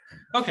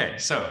Okay,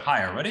 so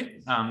hi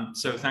everybody.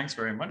 So thanks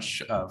very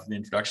much for the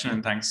introduction,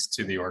 and thanks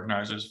to the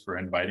organizers for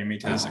inviting me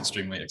to this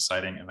extremely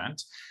exciting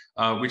event.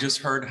 We just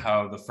heard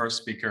how the first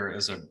speaker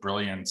is a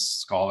brilliant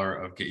scholar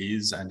of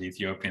Ge'ez and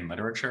Ethiopian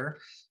literature,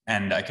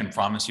 and I can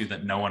promise you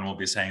that no one will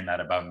be saying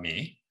that about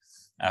me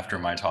after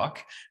my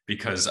talk,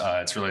 because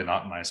it's really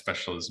not my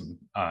specialism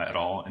at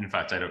all. In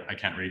fact, I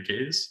can't read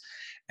Ge'ez.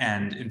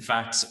 And in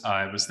fact,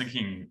 I was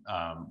thinking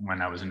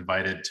when I was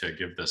invited to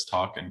give this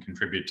talk and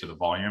contribute to the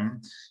volume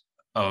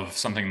of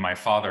something my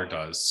father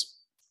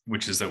does,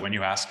 which is that when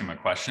you ask him a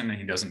question and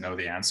he doesn't know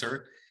the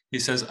answer, he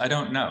says, I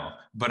don't know,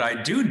 but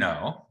I do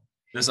know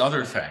this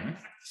other thing.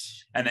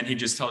 And then he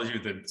just tells you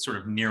the sort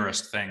of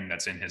nearest thing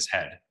that's in his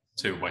head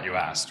to what you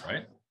asked,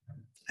 right?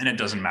 And it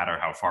doesn't matter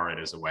how far it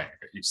is away,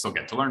 you still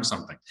get to learn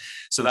something.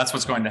 So that's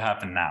what's going to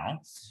happen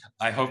now.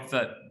 I hope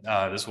that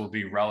this will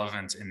be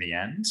relevant in the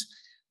end.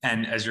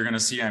 And as you're going to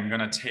see, I'm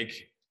going to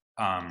take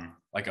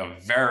like a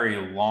very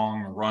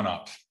long run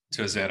up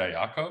to Zera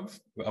Yaakov.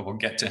 We'll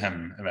get to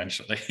him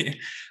eventually.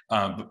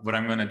 But what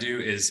I'm going to do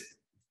is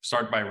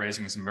start by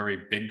raising some very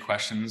big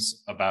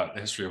questions about the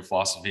history of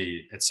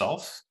philosophy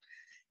itself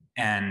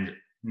and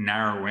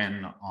narrow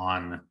in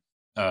on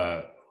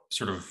a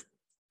sort of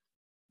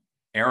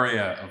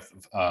area of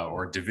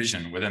or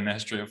division within the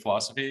history of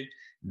philosophy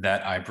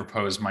that I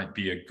propose might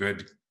be a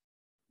good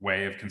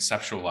way of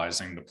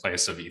conceptualizing the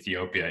place of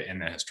Ethiopia in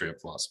the history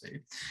of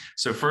philosophy.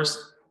 So first,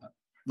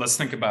 let's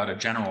think about a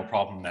general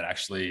problem that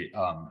actually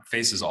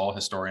faces all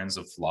historians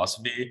of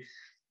philosophy,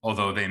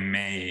 although they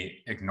may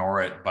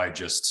ignore it by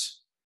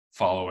just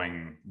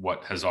following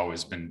what has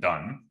always been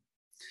done.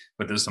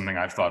 But this is something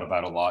I've thought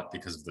about a lot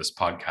because of this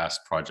podcast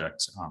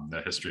project,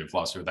 the history of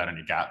philosophy without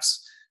any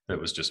gaps, that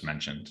was just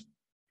mentioned.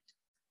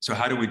 So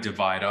how do we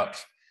divide up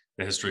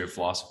the history of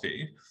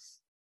philosophy?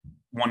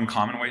 One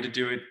common way to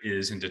do it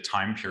is into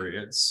time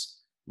periods,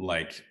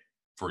 like,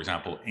 for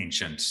example,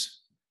 ancient,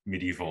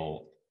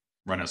 medieval,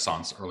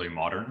 Renaissance, early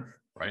modern,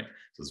 right?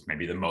 So it's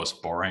maybe the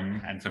most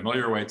boring and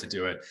familiar way to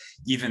do it.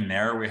 Even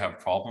there, we have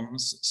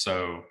problems.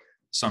 So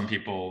some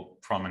people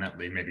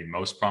prominently, maybe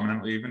most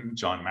prominently even,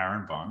 John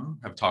Marenbon,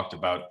 have talked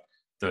about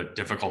the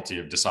difficulty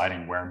of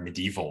deciding where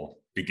medieval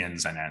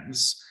begins and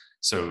ends.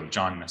 So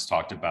John has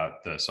talked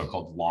about the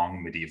so-called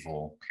long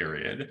medieval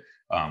period,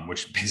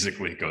 which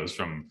basically goes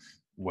from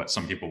what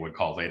some people would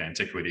call late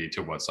antiquity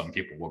to what some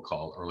people will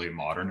call early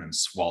modern, and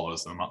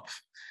swallows them up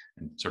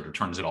and sort of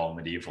turns it all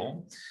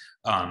medieval.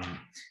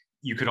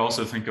 You could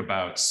also think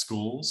about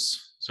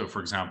schools. So for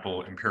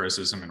example,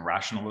 empiricism and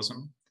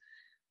rationalism.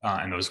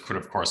 And those could,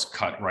 of course,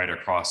 cut right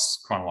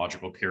across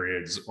chronological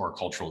periods or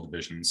cultural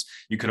divisions.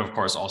 You could, of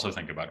course, also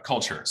think about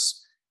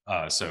cultures.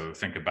 So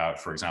think about,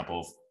 for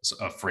example,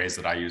 a phrase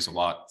that I use a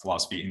lot,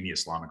 philosophy in the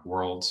Islamic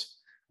world,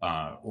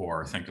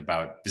 or think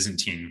about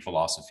Byzantine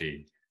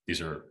philosophy.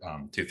 These are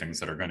two things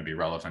that are going to be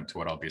relevant to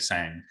what I'll be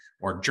saying,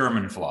 or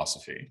German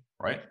philosophy,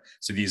 right?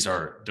 So these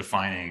are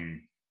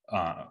defining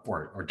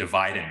or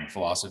dividing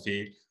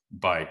philosophy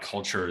by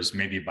cultures,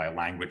 maybe by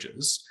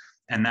languages.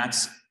 And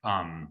that's,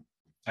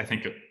 I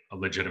think, a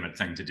legitimate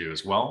thing to do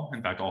as well.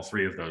 In fact, all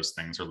three of those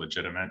things are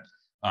legitimate.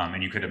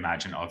 And you could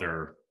imagine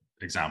other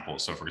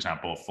examples. So for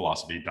example,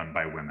 philosophy done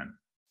by women,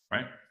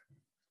 right?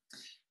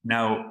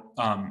 Now,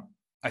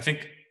 I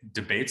think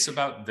debates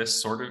about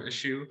this sort of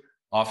issue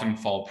often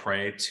fall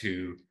prey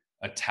to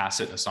a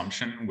tacit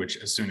assumption, which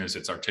as soon as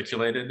it's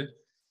articulated,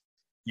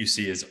 you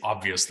see is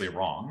obviously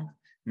wrong,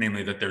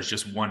 namely that there's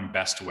just one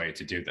best way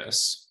to do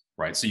this,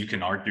 right? So you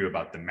can argue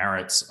about the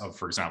merits of,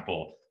 for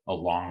example, a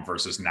long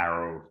versus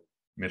narrow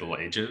Middle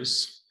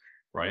Ages,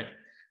 right?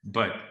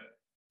 But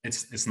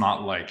it's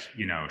not like,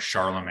 you know,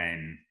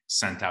 Charlemagne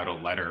sent out a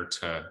letter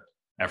to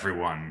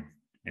everyone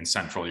in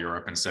Central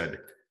Europe and said,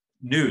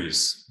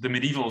 news, the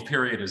medieval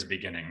period is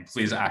beginning,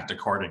 please act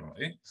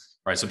accordingly,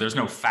 right? So there's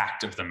no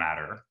fact of the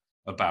matter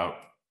about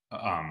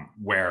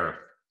where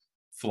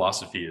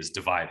philosophy is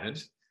divided.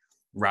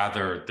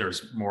 Rather,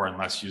 there's more and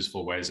less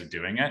useful ways of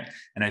doing it.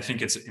 And I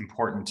think it's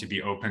important to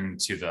be open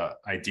to the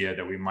idea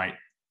that we might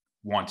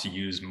want to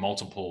use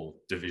multiple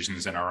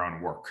divisions in our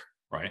own work,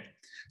 right?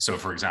 So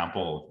for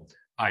example,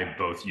 I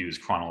both use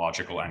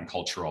chronological and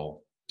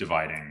cultural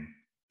dividing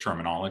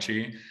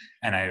terminology.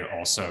 And I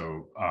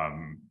also,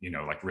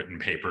 like written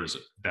papers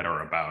that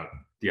are about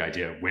the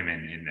idea of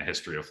women in the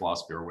history of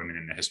philosophy or women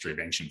in the history of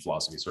ancient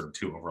philosophy, sort of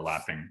two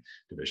overlapping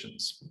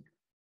divisions.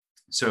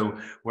 So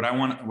what I'm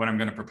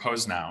going to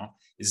propose now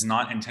is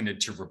not intended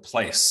to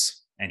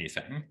replace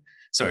anything.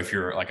 So if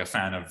you're like a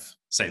fan of,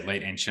 say,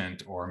 late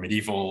ancient or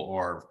medieval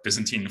or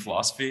Byzantine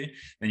philosophy,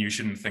 then you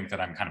shouldn't think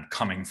that I'm kind of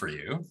coming for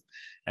you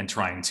and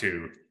trying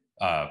to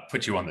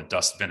put you on the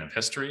dustbin of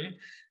history.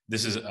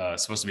 This is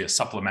supposed to be a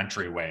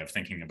supplementary way of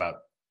thinking about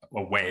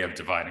a way of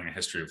dividing the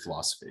history of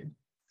philosophy.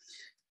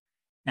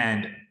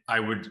 And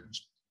I would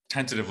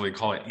tentatively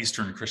call it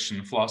Eastern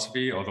Christian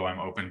philosophy, although I'm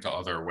open to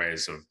other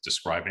ways of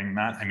describing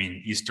that. I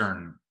mean,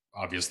 Eastern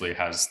obviously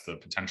has the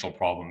potential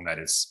problem that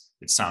it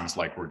sounds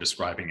like we're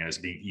describing it as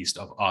being east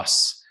of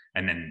us.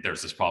 And then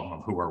there's this problem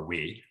of who are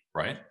we,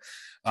 right?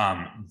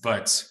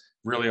 But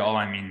really all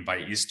I mean by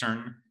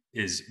Eastern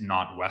is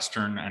not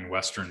Western, and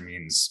Western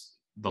means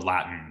the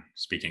Latin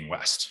speaking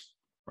West,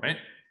 right?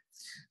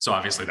 So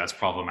obviously that's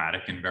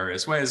problematic in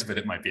various ways, but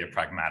it might be a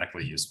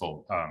pragmatically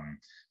useful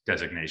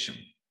designation.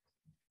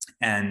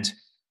 And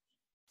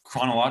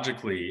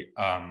chronologically,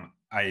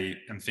 I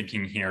am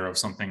thinking here of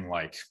something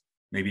like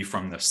maybe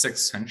from the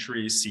 6th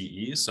century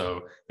CE,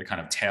 so the kind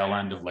of tail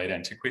end of late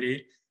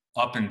antiquity,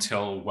 up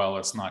until, well,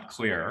 it's not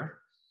clear,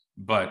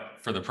 but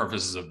for the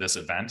purposes of this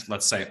event,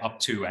 let's say up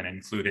to and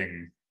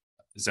including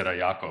Zera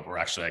Yaakov, or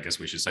actually, I guess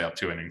we should say up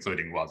to and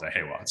including Wadda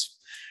Heywat,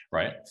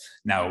 right?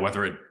 Now,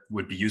 whether it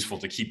would be useful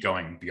to keep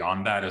going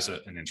beyond that is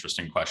an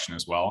interesting question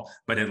as well,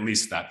 but at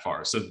least that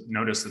far. So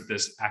notice that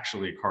this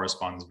actually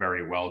corresponds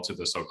very well to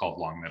the so-called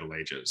Long Middle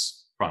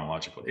Ages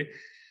chronologically.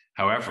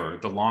 However,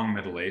 the Long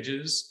Middle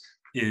Ages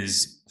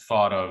is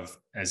thought of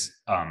as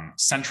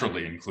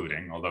centrally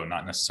including, although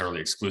not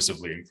necessarily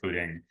exclusively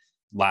including,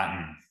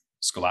 Latin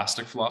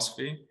scholastic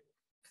philosophy.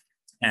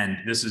 And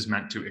this is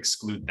meant to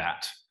exclude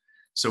that.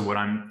 So what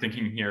I'm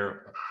thinking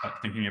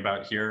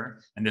about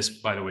here, and this,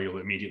 by the way, you'll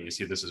immediately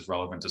see this is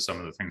relevant to some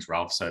of the things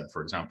Ralph said.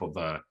 For example,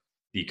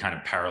 the kind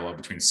of parallel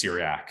between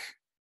Syriac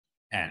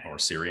or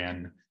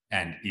Syrian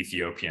and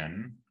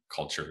Ethiopian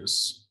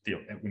cultures.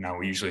 Now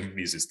we usually think of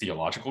these as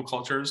theological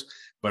cultures,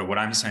 but what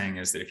I'm saying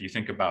is that if you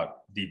think about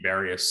the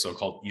various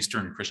so-called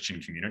Eastern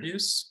Christian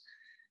communities,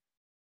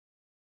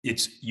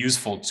 it's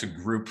useful to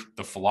group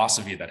the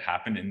philosophy that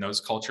happened in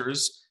those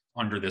cultures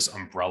under this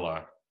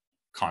umbrella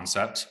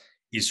concept,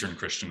 Eastern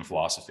Christian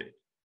philosophy.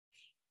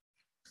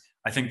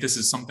 I think this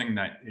is something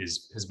that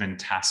has been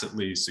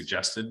tacitly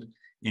suggested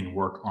in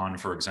work on,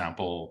 for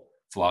example,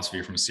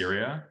 philosophy from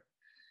Syria,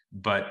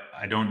 but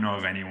I don't know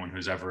of anyone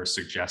who's ever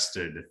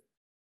suggested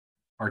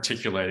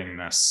articulating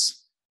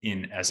this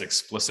in as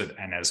explicit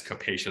and as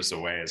capacious a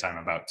way as I'm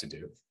about to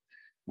do,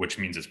 which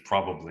means it's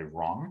probably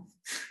wrong,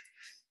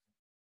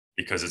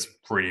 because it's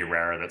pretty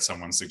rare that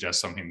someone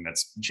suggests something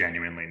that's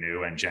genuinely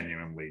new and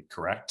genuinely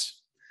correct.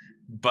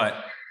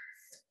 But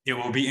it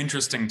will be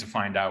interesting to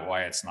find out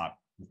why it's not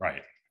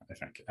right, I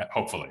think,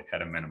 hopefully,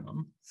 at a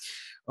minimum.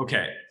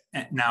 Okay,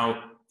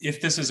 now,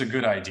 if this is a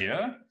good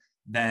idea,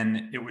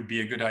 then it would be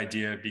a good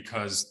idea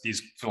because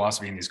these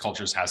philosophy and these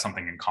cultures has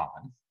something in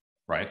common,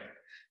 right?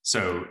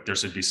 So there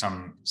should be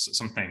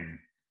something,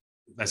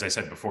 as I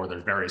said before,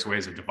 there's various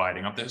ways of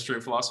dividing up the history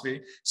of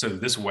philosophy. So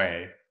this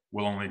way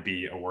will only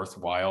be a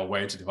worthwhile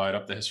way to divide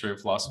up the history of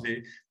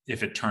philosophy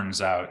if it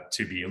turns out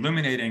to be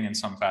illuminating in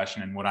some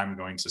fashion. And what I'm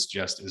going to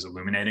suggest is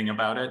illuminating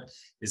about it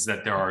is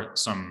that there are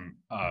some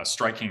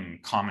striking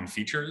common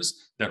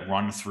features that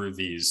run through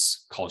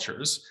these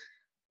cultures.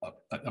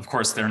 Of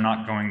course, they're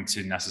not going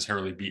to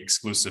necessarily be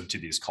exclusive to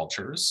these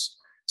cultures.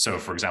 So,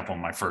 for example,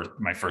 my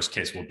first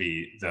case will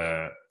be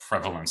the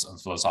prevalence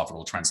of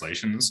philosophical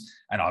translations.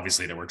 And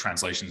obviously there were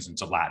translations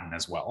into Latin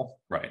as well,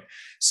 right?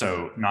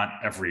 So not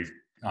every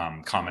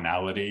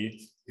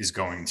commonality is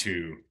going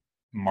to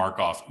mark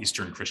off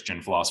Eastern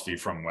Christian philosophy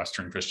from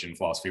Western Christian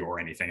philosophy or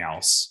anything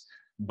else.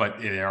 But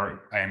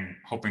I'm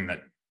hoping that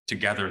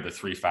together the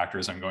three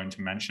factors I'm going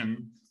to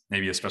mention,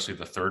 maybe especially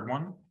the third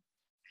one,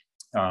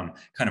 kind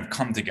of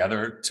come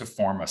together to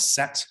form a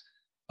set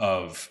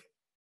of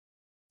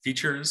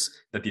features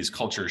that these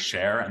cultures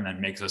share, and then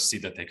makes us see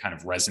that they kind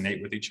of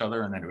resonate with each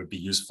other, and then it would be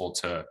useful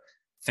to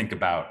think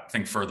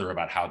further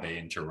about how they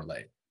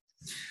interrelate.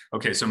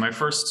 Okay, so my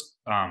first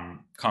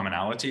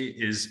commonality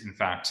is, in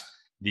fact,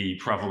 the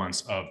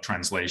prevalence of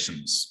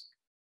translations.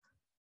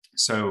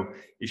 So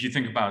if you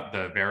think about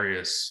the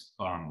various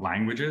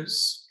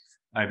languages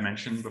I've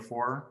mentioned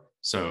before,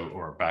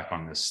 or back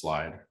on this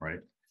slide, right?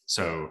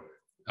 So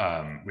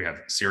we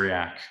have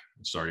Syriac,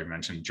 which I already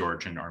mentioned,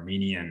 Georgian,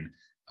 Armenian,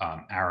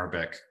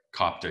 Arabic,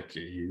 Coptic,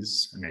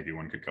 and maybe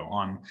one could go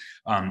on.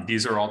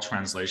 These are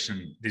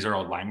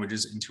all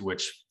languages into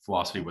which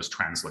philosophy was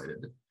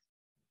translated.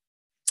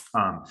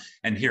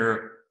 And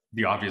here,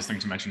 the obvious thing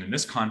to mention in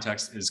this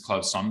context is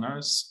Klaus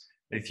Somner's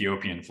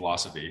Ethiopian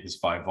philosophy, his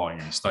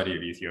 5-volume study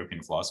of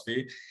Ethiopian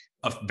philosophy.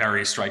 A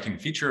very striking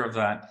feature of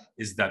that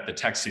is that the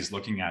texts he's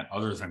looking at,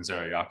 other than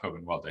Zera Yaakov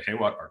and Wadda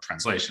Heywat, are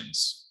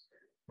translations,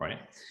 right?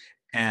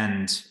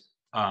 And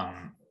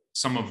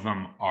some of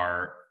them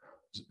are,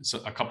 so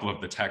a couple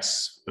of the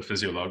texts, the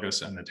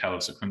Physiologus and the Tale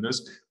of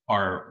Secundus,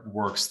 are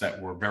works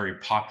that were very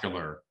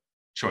popular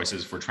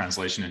choices for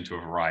translation into a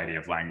variety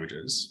of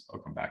languages. I'll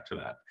come back to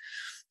that.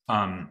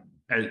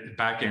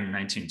 Back in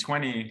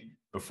 1920,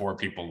 before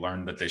people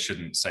learned that they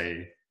shouldn't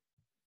say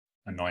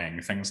annoying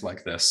things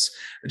like this,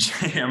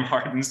 J.M.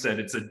 Harden said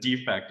it's a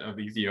defect of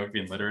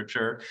Ethiopian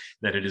literature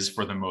that it is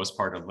for the most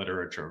part a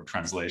literature of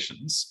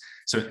translations.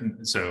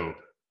 So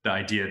the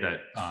idea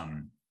that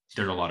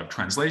there are a lot of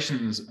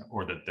translations,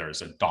 or that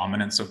there's a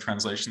dominance of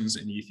translations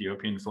in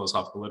Ethiopian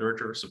philosophical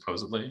literature,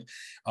 supposedly,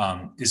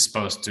 is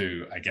supposed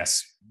to, I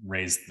guess,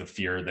 raise the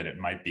fear that it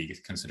might be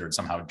considered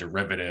somehow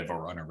derivative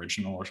or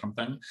unoriginal or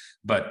something.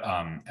 But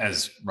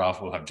as Ralph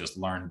will have just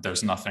learned,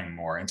 there's nothing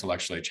more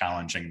intellectually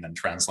challenging than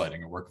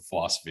translating a work of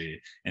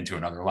philosophy into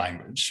another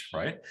language,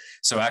 right?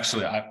 So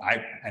actually,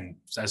 and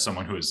as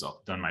someone who has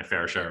done my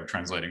fair share of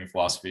translating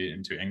philosophy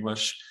into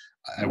English,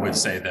 I would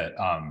say that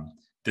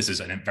this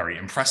is a very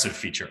impressive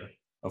feature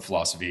of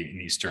philosophy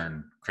in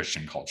Eastern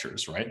Christian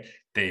cultures, right?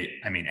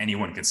 I mean,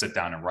 anyone can sit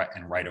down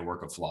and write a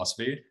work of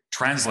philosophy.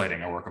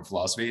 Translating a work of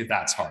philosophy,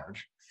 that's hard.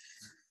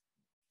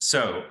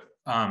 So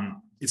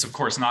it's of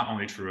course not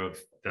only true of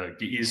the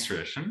Ge'ez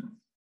tradition,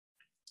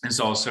 it's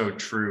also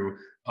true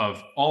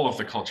of all of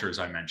the cultures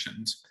I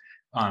mentioned,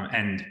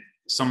 and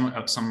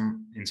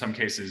in some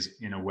cases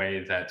in a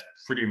way that's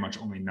pretty much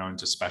only known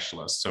to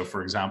specialists. So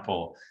for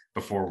example,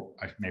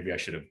 maybe I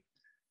should have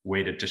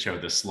waited to show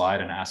this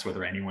slide and asked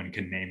whether anyone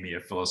can name me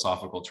a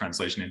philosophical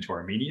translation into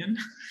Armenian,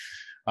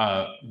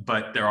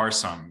 but there are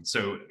some.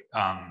 So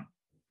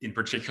in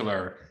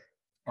particular,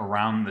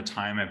 around the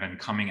time of and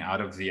coming out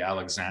of the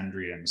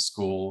Alexandrian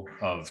school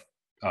of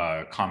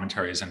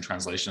commentaries and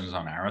translations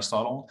on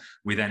Aristotle,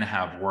 we then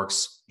have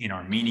works in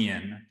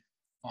Armenian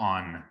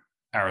on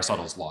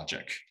Aristotle's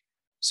logic.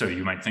 So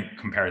you might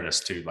compare this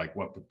to like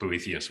what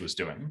Boethius was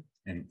doing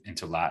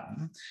into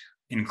Latin,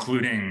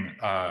 including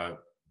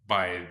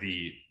by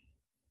the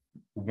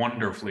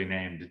wonderfully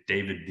named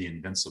David the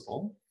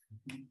Invincible.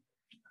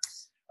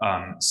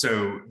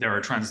 So there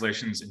are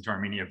translations into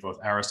Armenian of both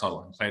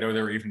Aristotle and Plato.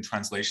 There are even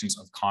translations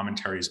of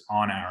commentaries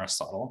on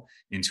Aristotle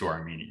into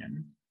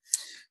Armenian.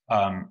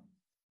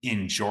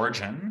 In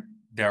Georgian,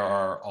 there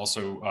are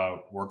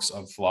also works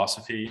of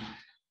philosophy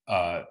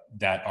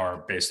that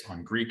are based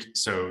on Greek.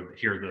 So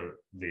here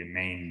the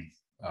main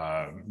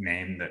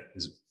name that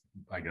is,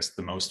 I guess,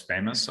 the most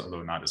famous,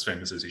 although not as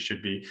famous as he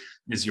should be,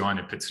 is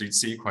Ioannis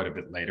Petritsi, quite a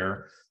bit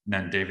later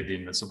than David the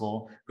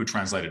Invincible, who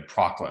translated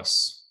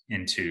Proclus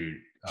into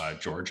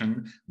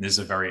Georgian. This is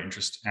a very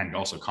interesting, and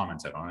also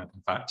commented on it,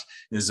 in fact.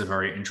 This is a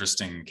very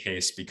interesting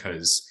case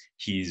because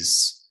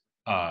he's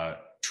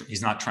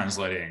not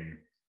translating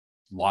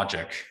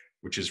logic,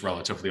 which is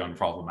relatively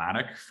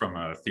unproblematic from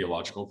a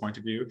theological point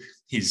of view.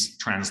 He's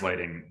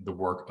translating the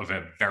work of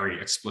a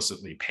very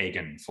explicitly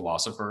pagan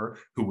philosopher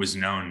who was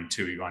known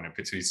to Ioannis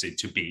Petritsi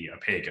to be a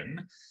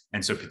pagan.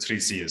 And so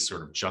Petritsi is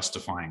sort of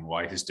justifying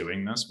why he's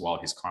doing this while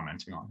he's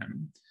commenting on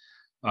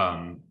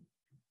him.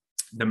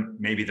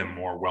 Maybe the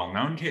more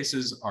well-known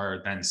cases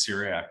are then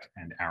Syriac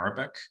and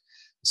Arabic.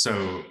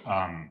 So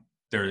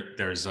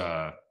there's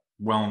a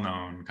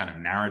well-known kind of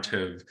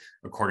narrative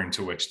according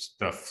to which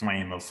the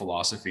flame of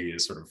philosophy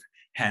is sort of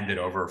handed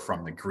over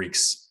from the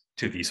Greeks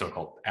to the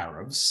so-called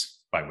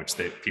Arabs, by which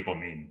people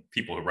mean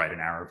people who write in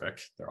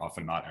Arabic. They're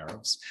often not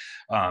Arabs.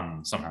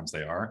 Sometimes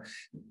they are.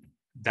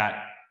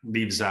 That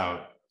leaves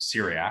out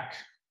Syriac,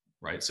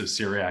 right? So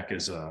Syriac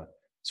is a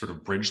sort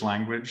of bridge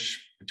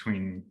language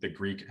between the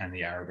Greek and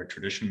the Arabic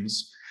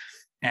traditions.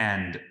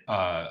 And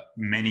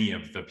many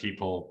of the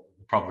people,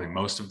 probably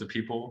most of the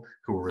people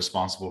who were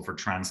responsible for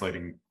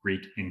translating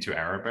Greek into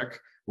Arabic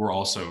were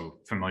also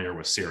familiar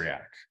with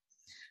Syriac.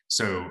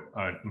 So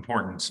an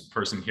important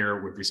person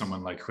here would be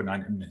someone like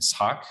Hunayn ibn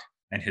Ishaq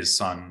and his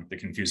son, the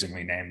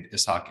confusingly named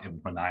Ishaq ibn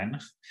Hunayn,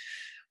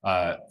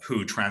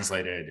 who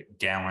translated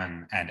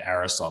Galen and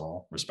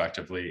Aristotle,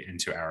 respectively,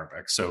 into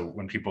Arabic. So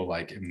when people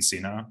like Ibn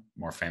Sina,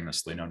 more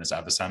famously known as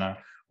Avicenna,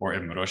 or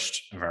Ibn Rushd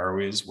of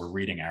Averroes were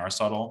reading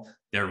Aristotle,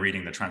 they're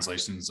reading the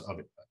translations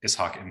of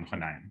Ishaq ibn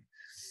Hunayn.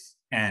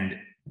 And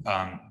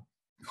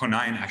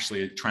Hunayn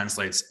actually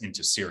translates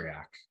into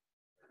Syriac,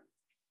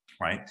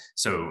 right?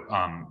 So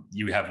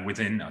you have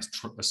within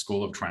a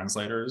school of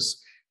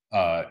translators,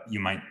 you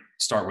might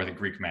start with a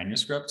Greek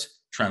manuscript,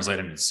 translate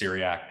it into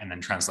Syriac, and then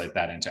translate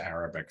that into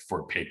Arabic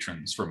for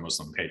patrons, for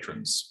Muslim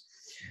patrons.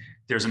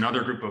 There's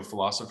another group of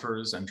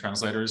philosophers and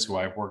translators who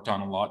I've worked on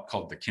a lot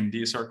called the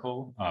Kindi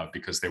Circle,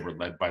 because they were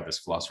led by this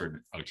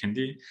philosopher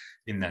Al-Kindi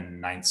in the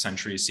 9th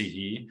century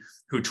CE,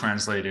 who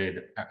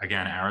translated,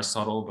 again,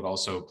 Aristotle, but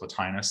also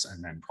Plotinus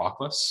and then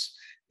Proclus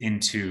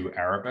into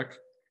Arabic.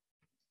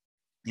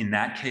 In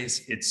that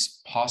case,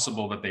 it's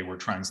possible that they were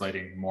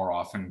translating more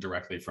often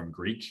directly from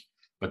Greek,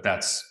 but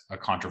that's a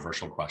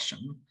controversial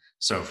question.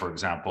 So for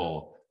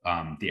example,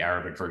 the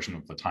Arabic version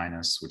of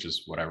Plotinus, which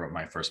is what I wrote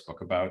my first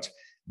book about,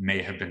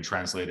 may have been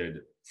translated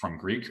from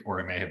Greek, or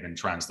it may have been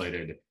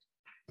translated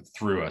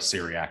through a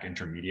Syriac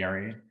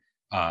intermediary.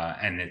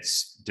 And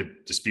it's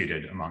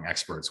disputed among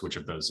experts which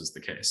of those is the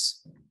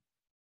case.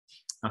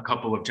 A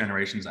couple of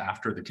generations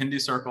after the Kindi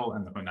Circle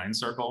and the Hunayn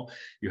Circle,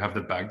 you have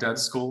the Baghdad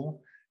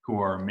School, who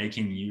are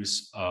making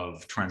use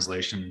of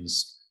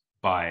translations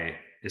by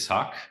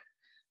Ishaq,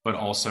 but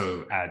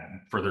also add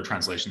further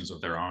translations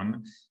of their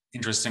own.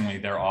 Interestingly,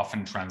 they're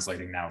often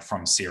translating now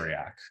from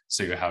Syriac.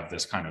 So you have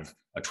this kind of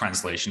a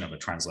translation of a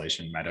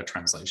translation, meta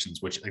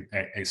translations, which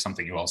is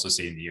something you also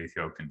see in the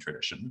Ethiopian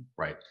tradition,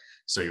 right?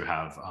 So you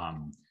have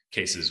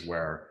cases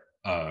where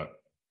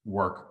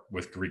work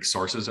with Greek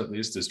sources, at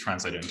least, is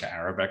translated into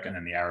Arabic, and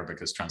then the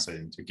Arabic is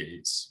translated into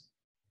Ge'ez.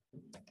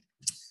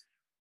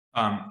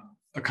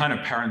 A kind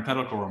of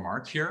parenthetical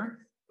remark here,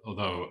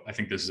 although I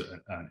think this is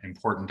an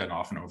important and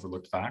often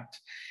overlooked fact,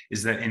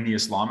 is that in the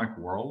Islamic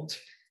world,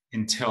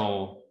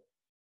 until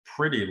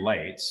pretty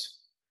late,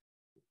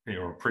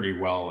 or pretty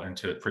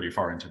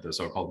far into the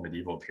so-called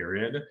medieval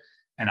period,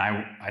 and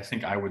I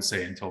think I would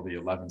say until the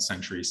 11th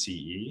century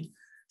CE,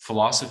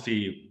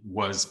 philosophy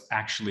was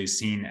actually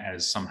seen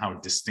as somehow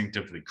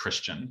distinctively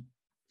Christian.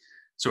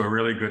 So a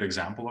really good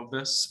example of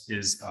this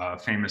is a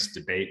famous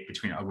debate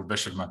between Abu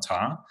Bishr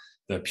Mata,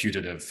 the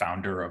putative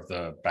founder of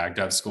the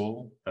Baghdad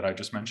school that I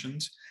just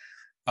mentioned.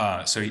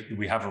 So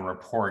we have a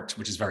report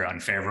which is very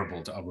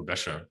unfavorable to Abu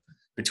Bishr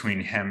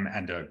between him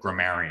and a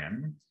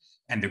grammarian.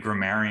 And the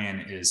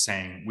grammarian is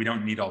saying, we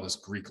don't need all this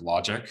Greek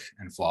logic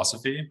and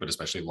philosophy, but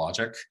especially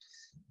logic,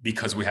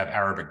 because we have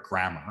Arabic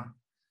grammar.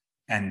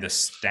 And the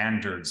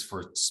standards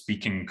for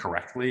speaking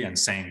correctly and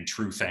saying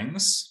true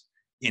things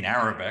in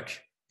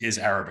Arabic is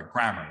Arabic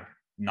grammar,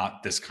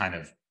 not this kind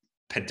of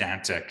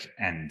pedantic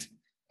and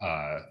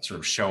sort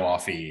of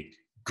show-offy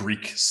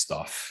Greek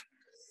stuff,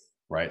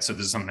 right? So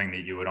this is something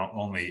that you would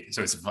only,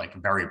 so it's like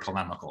very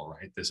polemical,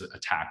 right? There's an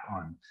attack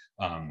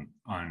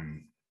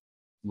on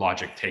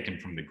logic taken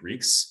from the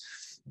Greeks.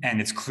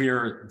 And it's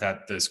clear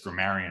that this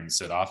grammarian,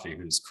 Sidafi,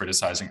 who's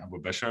criticizing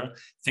Abu Bishr,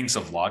 thinks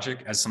of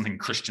logic as something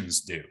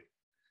Christians do.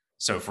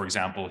 So for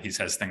example, he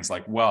says things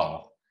like,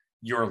 well,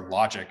 your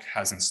logic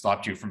hasn't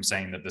stopped you from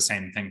saying that the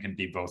same thing can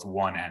be both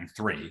 1 and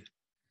 3,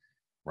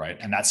 right?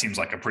 And that seems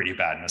like a pretty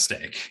bad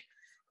mistake.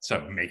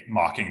 So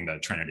mocking the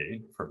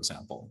Trinity, for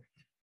example.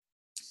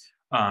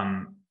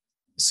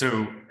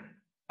 So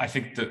I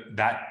think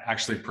that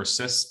actually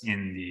persists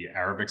in the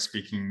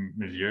Arabic-speaking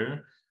milieu,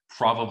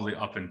 probably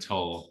up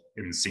until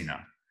Ibn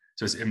Sina.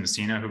 So it's Ibn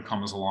Sina who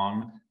comes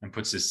along and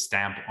puts his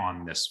stamp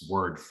on this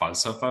word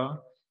falsafa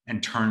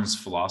and turns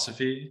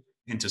philosophy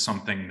into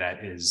something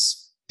that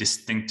is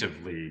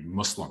distinctively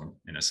Muslim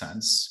in a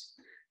sense.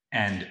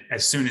 And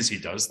as soon as he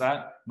does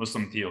that,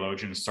 Muslim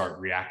theologians start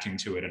reacting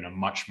to it in a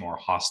much more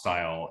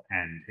hostile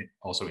and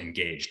also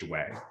engaged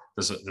way.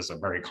 There's a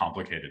very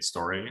complicated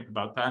story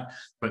about that.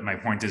 But my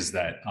point is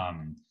that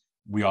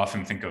we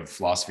often think of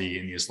philosophy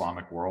in the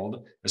Islamic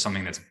world as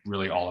something that's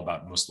really all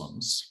about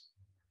Muslims.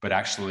 But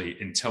actually,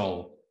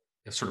 until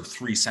sort of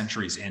 3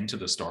 centuries into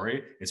the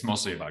story, it's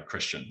mostly about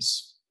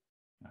Christians,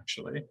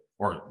 actually.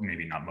 Or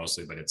maybe not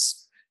mostly, but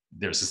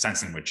there's a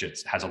sense in which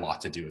it has a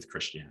lot to do with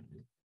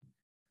Christianity.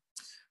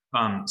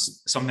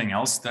 Something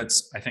else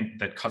I think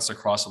that cuts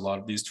across a lot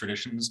of these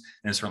traditions,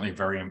 and is certainly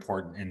very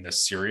important in the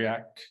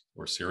Syriac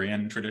or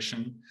Syrian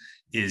tradition,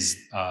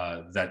 is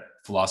that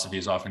philosophy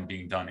is often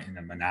being done in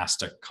a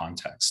monastic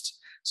context.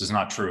 So it's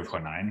not true of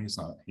Hunayn,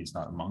 he's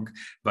not a monk,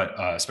 but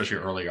especially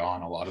early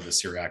on, a lot of the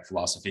Syriac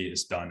philosophy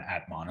is done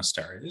at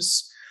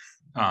monasteries.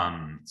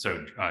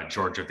 So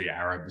George of the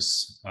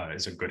Arabs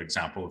is a good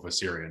example of a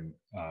Syrian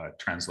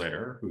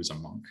translator who's a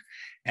monk.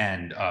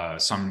 And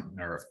some,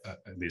 or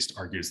at least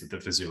argues that the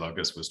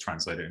Physiologus was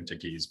translated into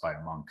Ge'ez by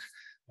a monk.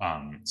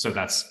 So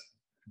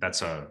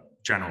that's a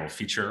general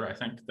feature, I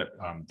think, that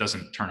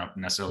doesn't turn up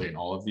necessarily in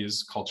all of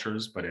these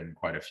cultures, but in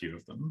quite a few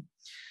of them.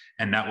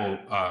 And that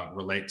will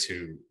relate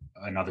to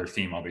another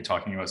theme I'll be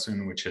talking about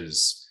soon, which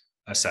is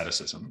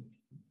asceticism.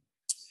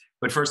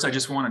 But first, I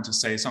just wanted to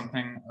say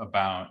something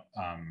about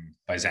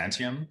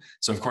Byzantium.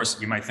 So of course,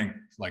 you might think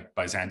like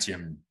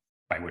Byzantium,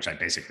 by which I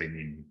basically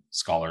mean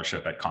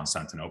scholarship at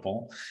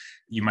Constantinople.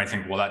 You might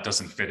think, well, that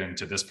doesn't fit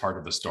into this part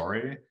of the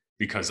story,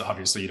 because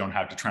obviously you don't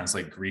have to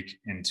translate Greek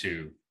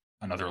into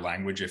another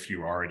language if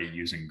you're already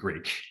using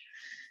Greek.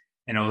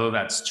 And although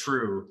that's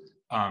true,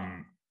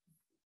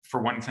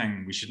 for one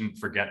thing, we shouldn't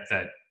forget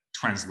that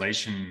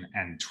translation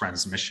and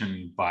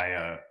transmission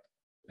via,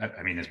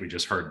 I mean, as we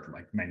just heard,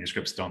 like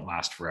manuscripts don't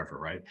last forever,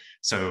 right?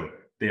 So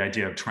the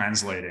idea of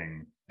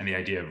translating and the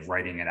idea of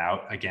writing it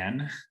out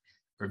again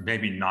are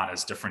maybe not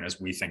as different as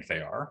we think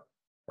they are,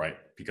 right?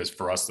 Because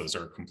for us, those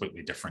are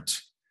completely different.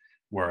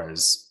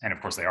 Whereas, and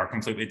of course they are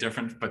completely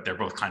different, but they're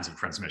both kinds of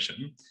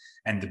transmission.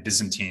 And the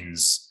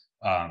Byzantines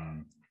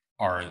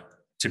are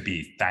to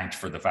be thanked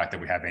for the fact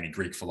that we have any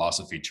Greek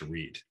philosophy to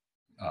read,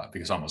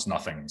 because almost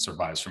nothing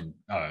survives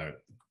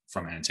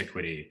from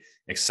antiquity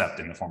except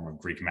in the form of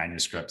Greek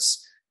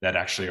manuscripts that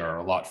actually are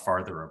a lot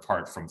farther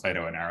apart from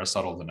Plato and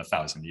Aristotle than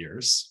 1,000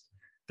 years.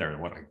 They're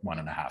what, like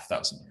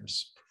 1,500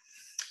 years.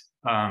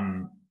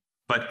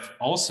 But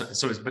also,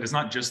 but it's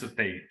not just that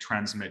they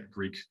transmit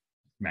Greek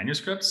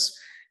manuscripts,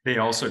 they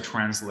also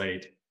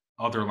translate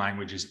other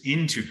languages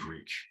into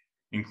Greek,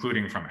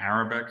 including from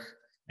Arabic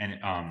and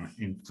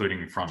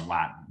including from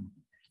Latin.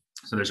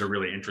 So there's a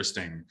really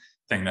interesting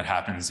thing that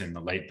happens in the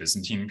late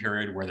Byzantine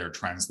period where they're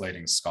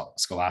translating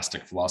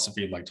scholastic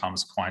philosophy like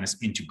Thomas Aquinas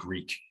into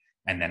Greek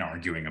and then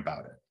arguing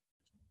about it.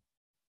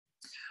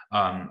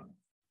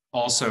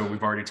 Also,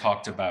 we've already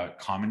talked about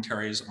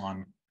commentaries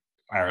on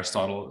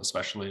Aristotle,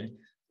 especially,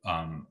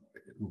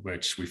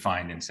 which we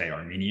find in, say,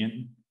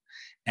 Armenian.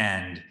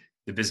 And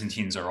the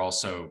Byzantines are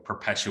also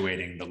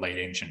perpetuating the late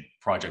ancient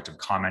project of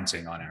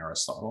commenting on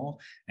Aristotle.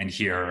 And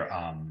here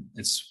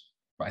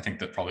I think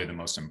that probably the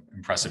most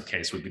impressive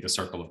case would be the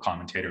circle of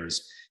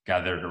commentators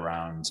gathered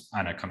around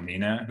Anna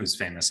Komnene, who's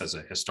famous as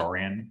a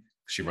historian.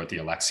 She wrote the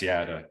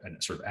Alexiad,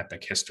 a sort of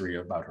epic history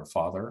about her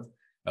father,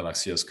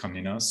 Alexios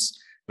Komnenos.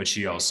 But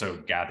she also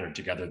gathered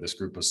together this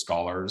group of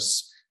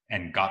scholars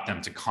and got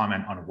them to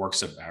comment on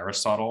works of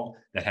Aristotle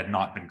that had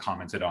not been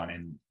commented on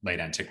in late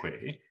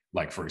antiquity,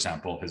 like, for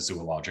example, his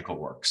zoological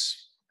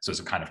works. So it's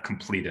a kind of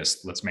completist,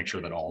 let's make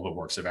sure that all the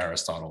works of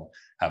Aristotle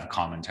have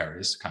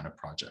commentaries kind of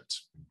project.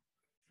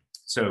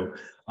 So,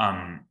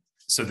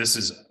 so this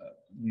is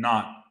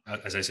not,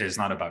 as I say, it's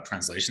not about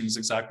translations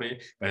exactly,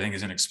 but I think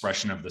it's an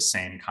expression of the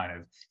same kind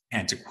of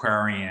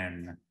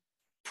antiquarian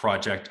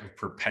project of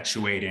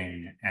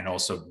perpetuating and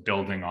also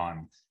building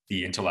on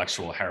the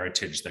intellectual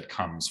heritage that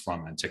comes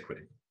from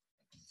antiquity.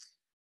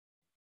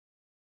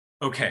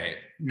 Okay,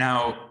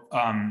 now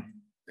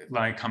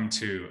I come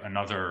to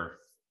another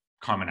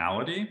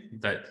commonality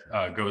that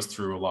goes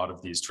through a lot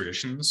of these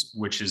traditions,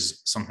 which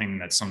is something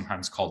that's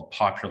sometimes called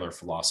popular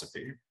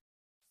philosophy.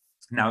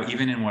 Now,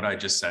 even in what I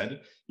just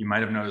said, you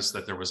might have noticed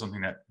that there was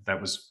something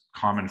that was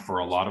common for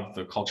a lot of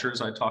the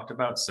cultures I talked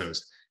about. So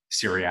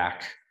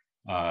Syriac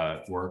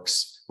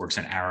works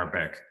in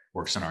Arabic,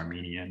 works in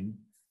Armenian,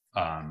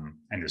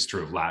 and it's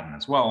true of Latin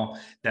as well,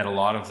 that a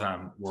lot of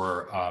them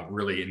were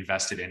really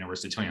invested in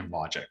Aristotelian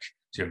logic.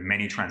 So you have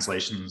many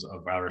translations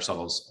of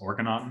Aristotle's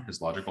Organon, his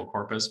logical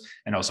corpus,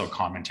 and also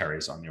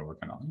commentaries on the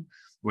Organon,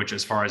 which,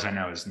 as far as I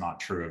know, is not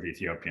true of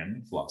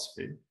Ethiopian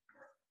philosophy.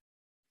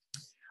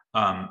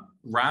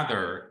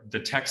 Rather, the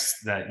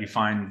texts that you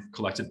find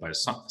collected by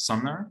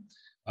Sumner,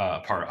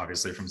 apart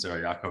obviously from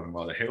Zera Yaakov and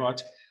Walda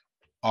Hewat,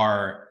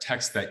 are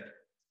texts that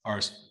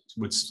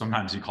would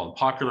sometimes be called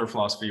popular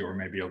philosophy, or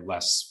maybe a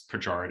less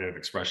pejorative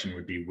expression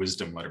would be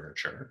wisdom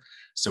literature.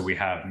 So we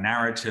have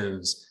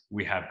narratives,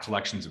 we have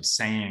collections of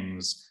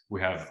sayings,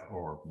 we have,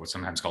 or what's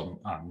sometimes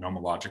called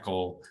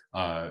nomological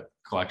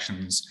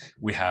collections,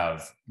 we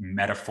have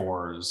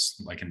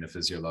metaphors like in the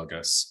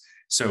Physiologus.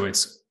 So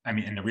it's, I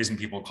mean, and the reason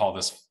people call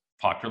this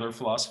popular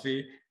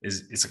philosophy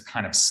is it's a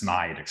kind of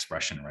snide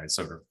expression, right?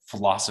 Sort of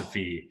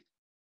philosophy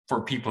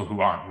for people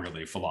who aren't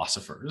really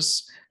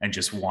philosophers and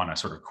just want to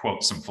sort of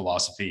quote some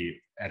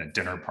philosophy at a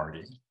dinner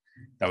party.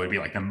 That would be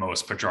like the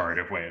most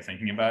pejorative way of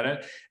thinking about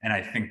it. And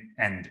I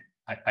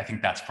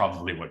think that's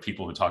probably what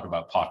people who talk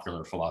about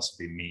popular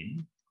philosophy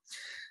mean.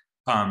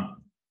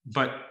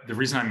 But the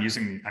reason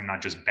I'm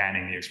not just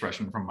banning the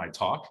expression from my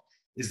talk,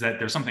 is that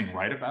there's something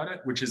right about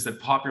it, which is that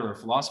popular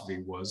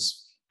philosophy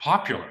was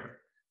popular,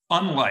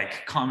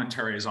 unlike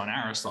commentaries on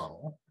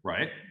Aristotle,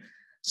 right?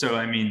 So,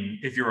 I mean,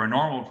 if you're a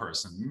normal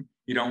person,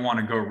 you don't want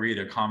to go read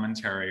a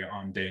commentary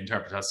on De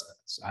Interpretatio.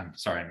 I'm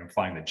sorry, I'm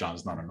implying that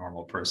John's not a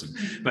normal person,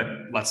 but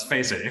let's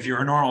face it, if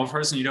you're a normal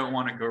person, you don't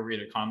want to go read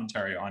a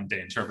commentary on De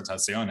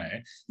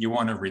Interpretatione. You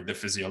want to read the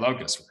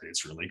Physiologus.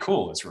 It's really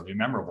cool, it's really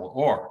memorable.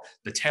 Or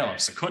the Tale of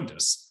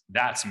Secundus,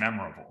 that's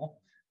memorable,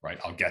 right?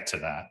 I'll get to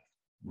that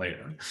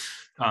later.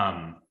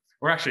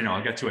 Or actually, no,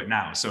 I'll get to it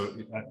now. So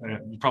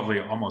probably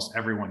almost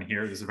everyone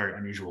here, this is a very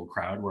unusual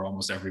crowd where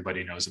almost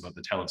everybody knows about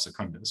the Tale of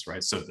Secundus,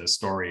 right? So the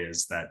story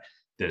is that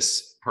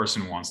this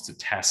person wants to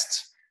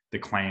test the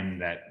claim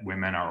that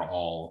women are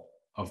all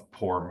of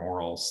poor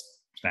moral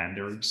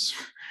standards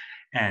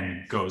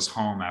and goes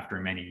home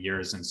after many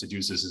years and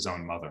seduces his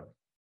own mother,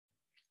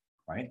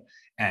 right?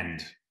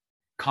 And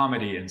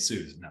comedy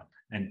ensues,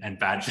 and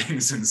bad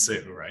things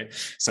ensue, right?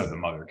 So the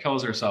mother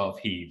kills herself,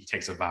 he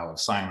takes a vow of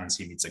silence,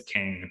 he meets a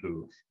king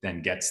who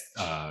then gets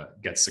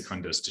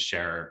Secundus to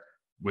share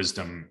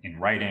wisdom in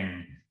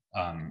writing,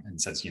 and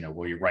says,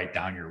 will you write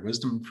down your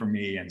wisdom for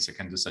me? And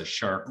Secundus says,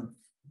 sure.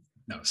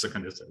 No,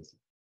 Secundus says,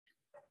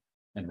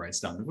 and writes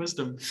down the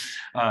wisdom.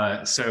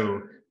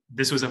 So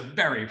this was a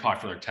very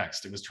popular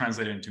text. It was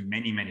translated into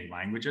many, many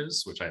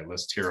languages, which I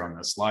list here on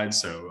this slide.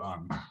 So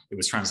it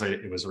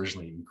was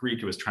originally in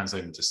Greek, it was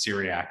translated into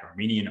Syriac,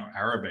 Armenian,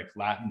 Arabic,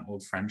 Latin,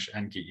 Old French,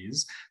 and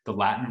Ge'ez. The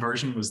Latin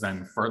version was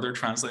then further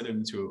translated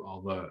into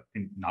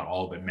not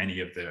all, but many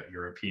of the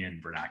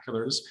European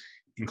vernaculars,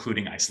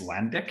 including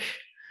Icelandic.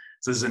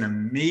 So this is an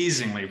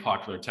amazingly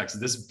popular text.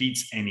 This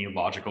beats any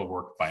logical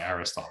work by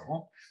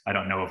Aristotle. I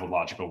don't know of a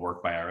logical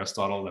work by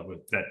Aristotle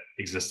that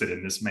existed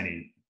in this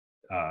many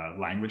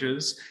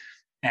languages.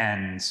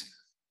 And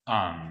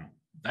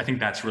I think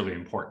that's really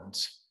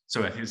important.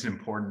 So I think it's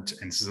important,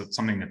 and this is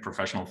something that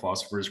professional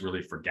philosophers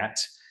really forget.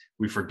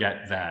 We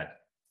forget that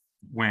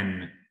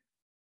when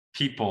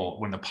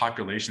the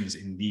populations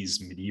in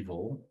these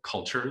medieval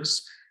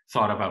cultures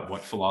thought about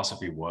what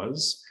philosophy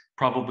was,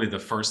 probably the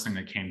first thing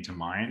that came to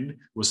mind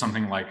was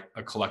something like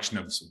a collection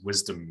of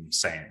wisdom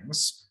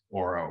sayings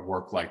or a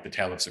work like the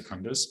Tale of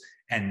Secundus,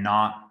 and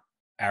not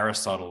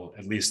Aristotle.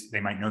 At least they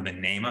might know the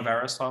name of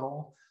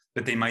Aristotle,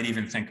 but they might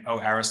even think, oh,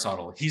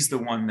 Aristotle, he's the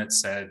one that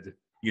said,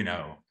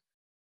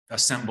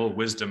 assemble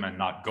wisdom and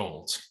not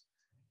gold,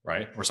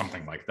 right? Or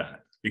something like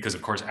that. because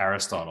of course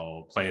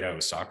Aristotle, Plato,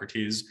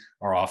 Socrates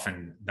are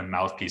often the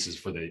mouthpieces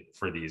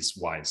for these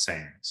wise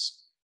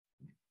sayings.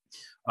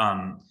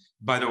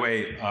 By the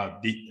way,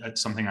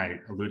 something I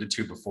alluded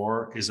to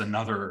before is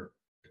another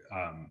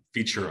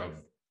feature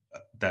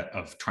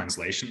of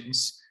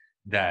translations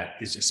that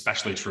is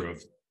especially true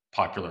of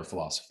popular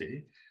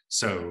philosophy.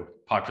 So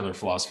popular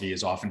philosophy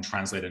is often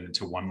translated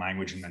into one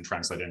language and then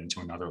translated into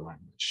another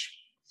language.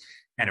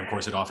 And of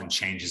course, it often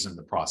changes in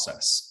the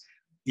process.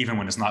 Even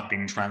when it's not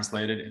being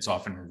translated, it's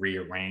often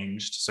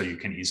rearranged. So you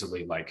can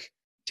easily like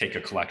take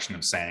a collection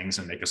of sayings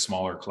and make a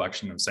smaller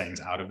collection of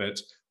sayings out of it,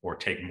 or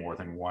take more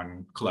than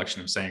one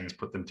collection of sayings,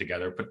 put them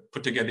together,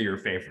 put together your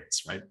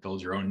favorites, right?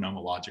 Build your own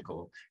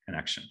nomological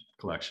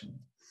collection.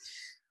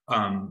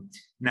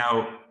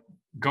 Now,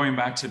 going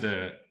back to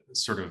the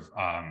sort of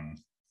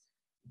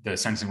the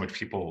sense in which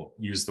people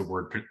use the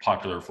word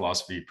popular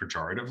philosophy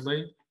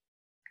pejoratively,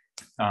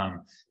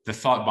 the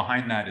thought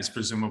behind that is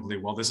presumably,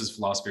 well, this is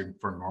philosophy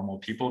for normal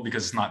people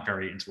because it's not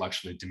very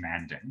intellectually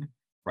demanding,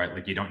 right?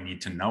 Like you don't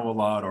need to know a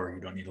lot, or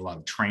you don't need a lot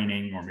of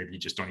training, or maybe you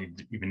just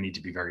don't even need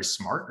to be very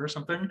smart or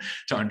something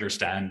to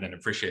understand and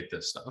appreciate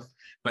this stuff.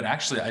 But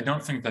actually, I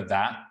don't think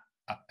that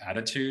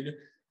attitude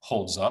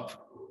holds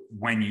up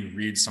when you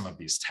read some of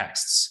these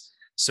texts.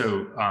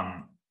 So,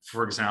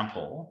 for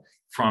example,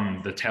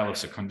 from the Tale of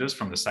Secundus,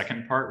 from the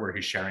second part where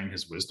he's sharing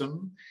his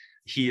wisdom,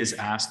 he is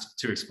asked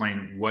to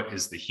explain what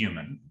is the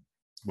human,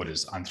 what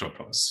is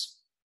anthropos.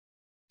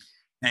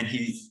 And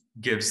he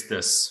gives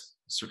this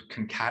sort of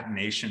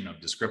concatenation of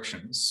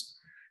descriptions: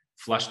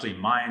 fleshly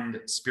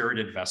mind,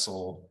 spirited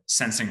vessel,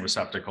 sensing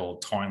receptacle,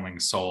 toiling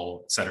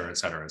soul, et cetera, et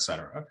cetera, et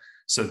cetera.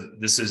 So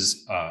this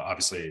is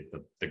obviously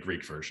the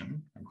Greek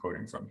version I'm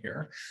quoting from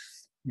here.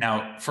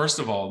 Now, first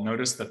of all,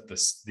 notice that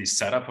the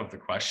setup of the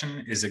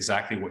question is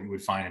exactly what you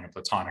would find in a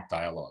Platonic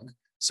dialogue.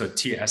 So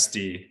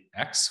TSD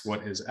X,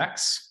 what is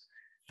X?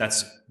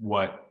 That's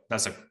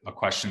a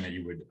question that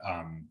you would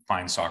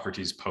find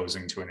Socrates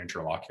posing to an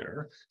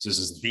interlocutor. So this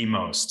is the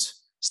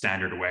most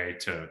standard way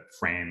to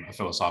frame a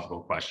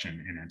philosophical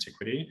question in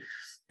antiquity.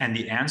 And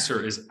the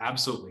answer is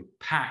absolutely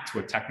packed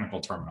with technical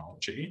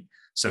terminology.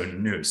 So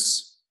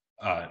nous,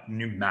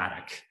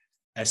 pneumatic,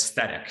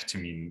 aesthetic to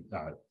mean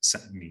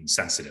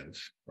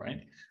sensitive,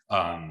 right?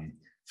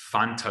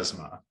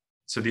 Phantasma.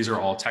 So these are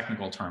all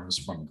technical terms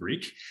from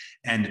Greek.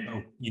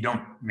 And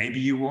maybe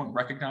you won't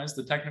recognize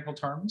the technical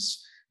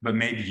terms, but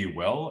maybe you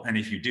will. And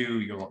if you do,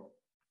 you'll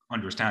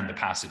understand the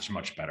passage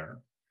much better,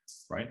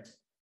 right?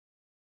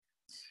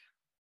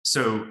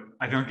 So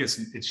I think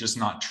it's just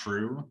not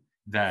true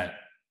that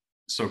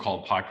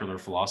so-called popular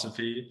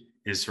philosophy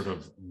is sort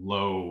of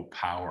low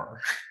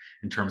power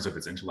in terms of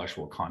its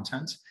intellectual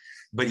content.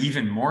 But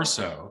even more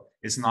so,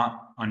 it's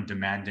not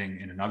undemanding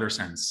in another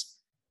sense,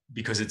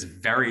 because it's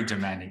very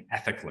demanding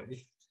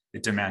ethically.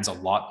 It demands a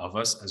lot of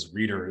us as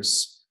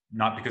readers,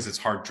 not because it's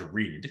hard to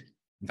read.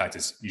 In fact,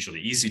 it's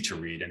usually easy to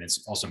read, and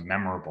it's also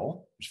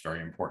memorable, which is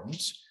very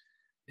important.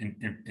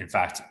 In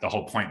fact, the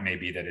whole point may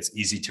be that it's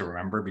easy to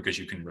remember because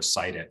you can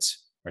recite it,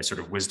 right? Sort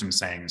of wisdom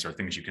sayings or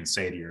things you can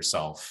say to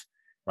yourself,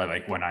 right?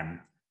 Like when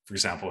for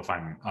example, if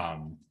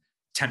I'm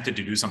tempted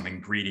to do something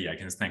greedy, I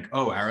can think,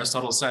 oh,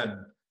 Aristotle said,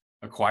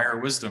 acquire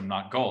wisdom,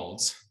 not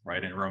gold,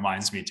 right? And it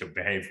reminds me to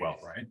behave well,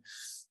 right?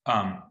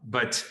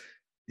 But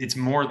it's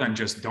more than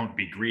just don't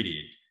be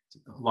greedy.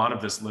 A lot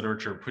of this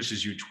literature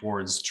pushes you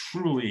towards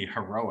truly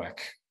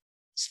heroic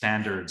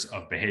standards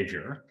of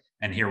behavior.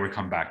 And here we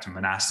come back to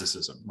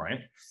monasticism, right?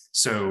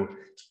 So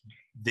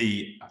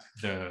the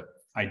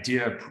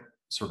idea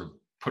sort of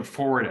put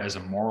forward as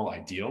a moral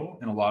ideal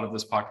in a lot of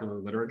this popular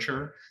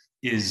literature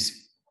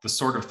is the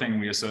sort of thing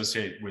we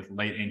associate with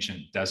late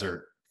ancient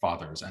desert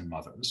fathers and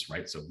mothers,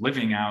 right? So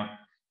living out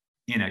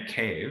in a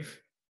cave,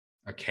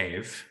 you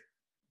can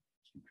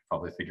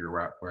probably figure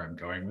out where I'm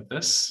going with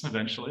this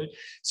eventually.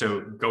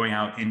 So going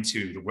out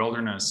into the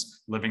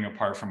wilderness, living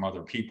apart from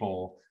other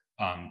people,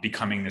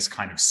 becoming this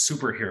kind of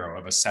superhero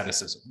of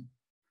asceticism.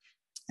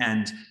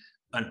 And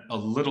a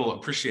little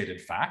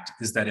appreciated fact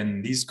is that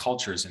in these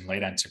cultures,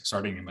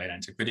 starting in late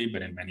antiquity,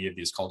 but in many of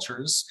these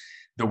cultures,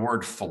 the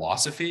word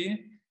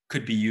philosophy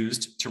could be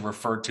used to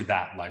refer to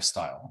that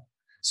lifestyle.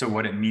 So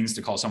what it means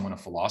to call someone a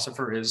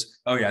philosopher is,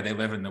 oh yeah, they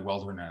live in the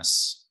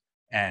wilderness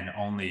and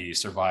only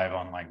survive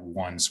on like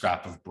one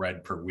scrap of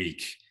bread per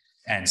week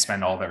and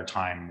spend all their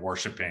time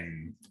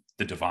worshiping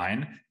the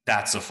divine.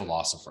 That's a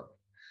philosopher.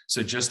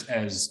 So just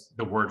as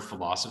the word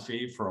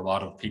philosophy for a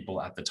lot of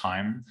people at the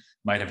time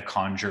might have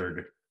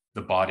conjured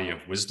the body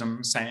of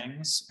wisdom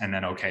sayings, and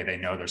then, okay, they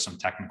know there's some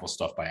technical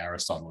stuff by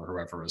Aristotle or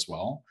whoever as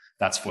well.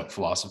 That's what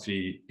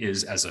philosophy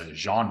is as a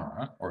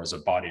genre or as a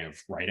body of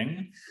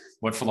writing.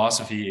 What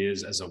philosophy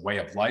is as a way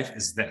of life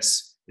is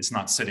this. It's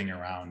not sitting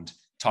around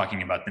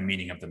talking about the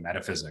meaning of the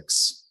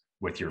metaphysics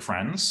with your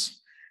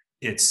friends.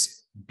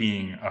 It's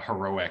being a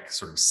heroic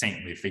sort of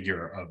saintly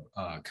figure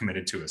of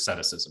committed to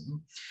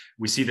asceticism.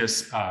 We see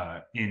this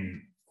for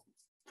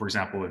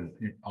example,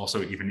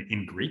 also even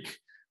in Greek,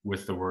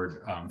 with the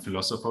word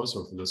philosophos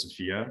or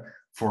philosophia.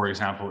 For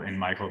example, in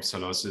Michael of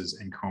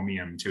Salos's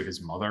encomium to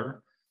his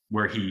mother,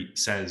 where he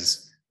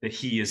says that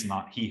he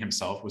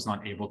himself was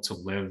not able to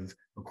live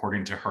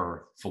according to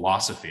her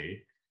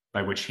philosophy,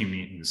 by which he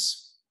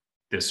means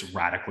this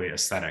radically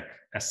ascetic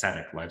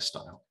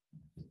lifestyle.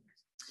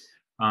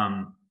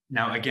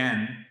 Now,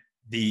 again,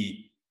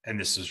 and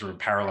this is sort of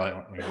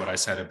paralleling what I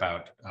said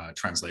about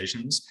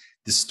translations,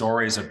 the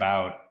stories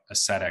about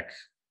ascetic,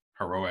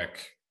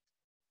 heroic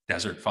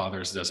desert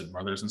fathers, desert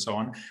mothers, and so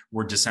on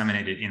were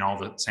disseminated in all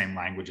the same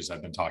languages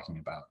I've been talking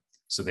about.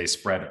 So they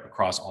spread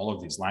across all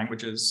of these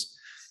languages.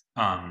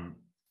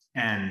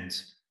 And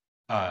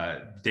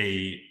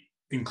they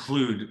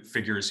include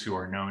figures who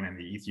are known in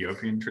the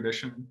Ethiopian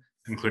tradition,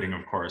 including,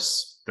 of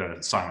course, the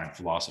silent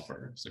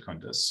philosopher,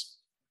 Secundus.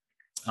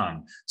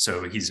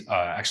 So he's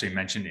actually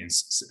mentioned in,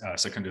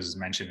 Secundus is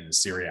mentioned in a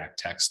Syriac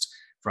text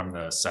from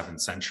the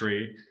 7th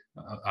century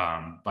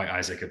by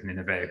Isaac of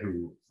Nineveh,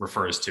 who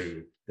refers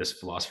to this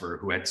philosopher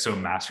who had so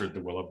mastered the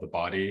will of the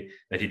body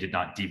that he did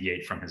not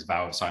deviate from his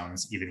vow of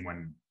silence, even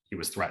when he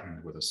was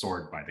threatened with a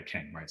sword by the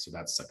king, right? So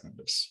that's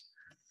Secundus.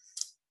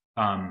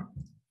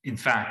 In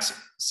fact,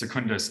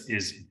 Secundus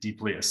is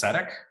deeply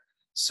ascetic.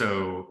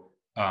 So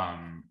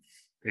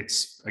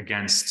it's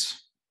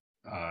against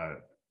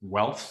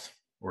wealth,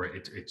 or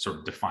it sort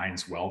of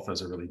defines wealth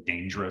as a really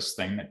dangerous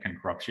thing that can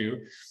corrupt you.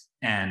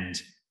 And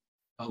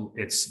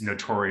its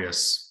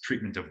notorious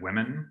treatment of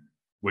women,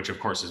 which of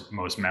course is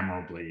most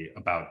memorably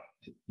about,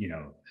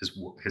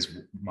 his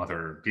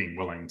mother being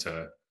willing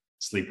to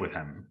sleep with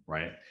him,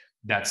 right?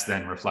 That's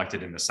then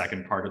reflected in the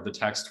second part of the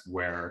text,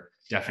 where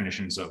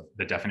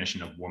the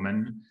definition of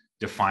woman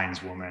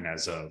defines woman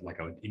as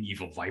an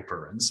evil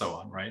viper and so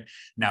on, right?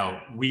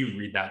 Now, we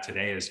read that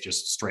today as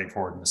just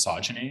straightforward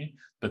misogyny,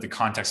 but the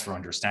context for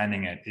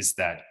understanding it is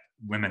that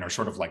women are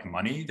sort of like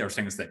money. They're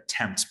things that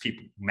tempt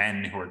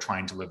men who are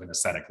trying to live an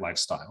ascetic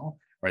lifestyle,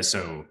 right?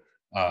 So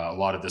a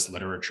lot of this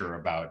literature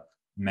about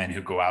men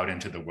who go out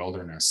into the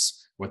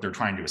wilderness, what they're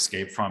trying to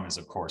escape from is,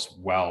 of course,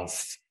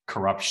 wealth,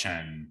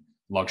 corruption,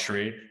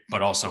 luxury,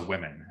 but also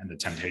women and the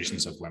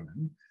temptations of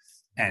women.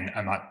 And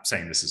I'm not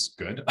saying this is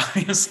good,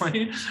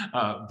 obviously,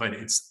 but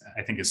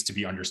I think it's to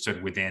be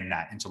understood within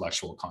that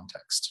intellectual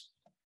context.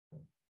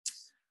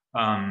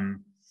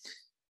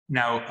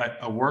 Now,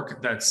 a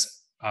work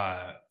that's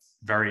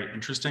very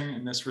interesting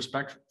in this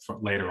respect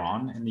later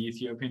on in the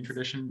Ethiopian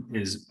tradition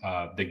is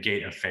The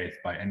Gate of Faith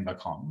by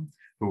Enbakom,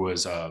 who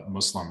was a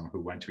Muslim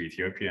who went to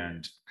Ethiopia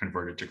and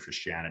converted to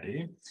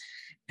Christianity.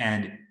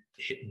 And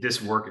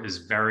this work is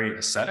very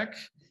ascetic,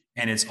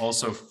 and it's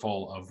also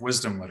full of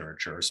wisdom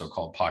literature,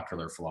 so-called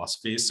popular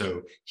philosophy.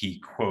 So he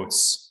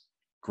quotes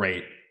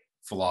great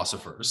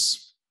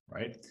philosophers,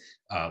 right?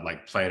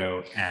 Like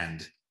Plato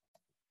and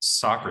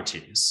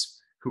Socrates,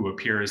 who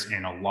appears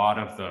in a lot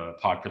of the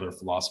popular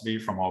philosophy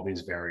from all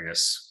these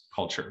various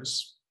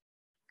cultures.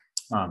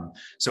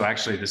 So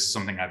actually, this is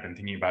something I've been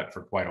thinking about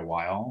for quite a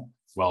while,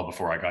 well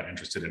before I got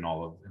interested in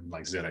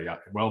Zera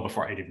Yaakov, well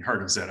before I'd even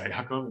heard of Zera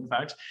Yaakov, in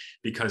fact,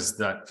 because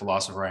that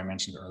philosopher I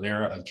mentioned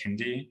earlier,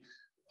 Al-Kindi,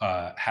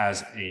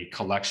 has a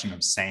collection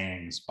of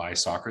sayings by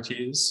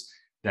Socrates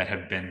that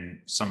have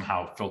been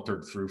somehow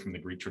filtered through from the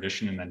Greek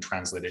tradition and then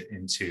translated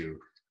into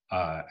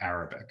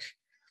Arabic.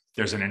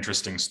 There's an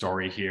interesting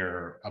story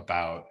here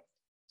about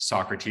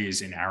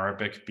Socrates in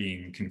Arabic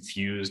being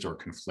confused or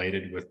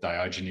conflated with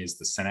Diogenes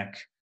the Cynic.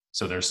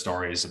 So there's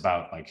stories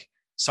about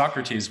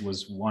Socrates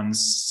was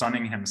once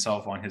sunning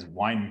himself on his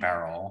wine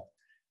barrel,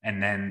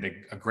 and then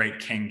a great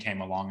king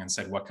came along and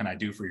said, "What can I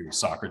do for you,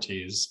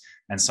 Socrates?"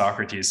 And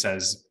Socrates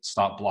says,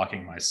 "Stop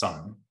blocking my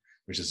sun,"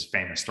 which is a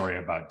famous story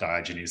about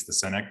Diogenes the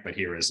Cynic, but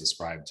here is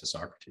ascribed to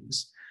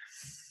Socrates.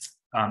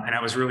 And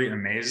I was really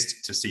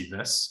amazed to see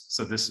this.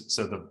 So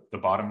the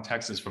bottom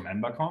text is from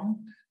Enbakom,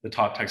 the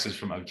top text is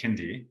from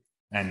Al-Kindi,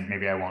 and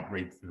maybe I won't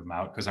read them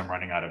out because I'm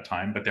running out of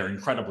time, but they're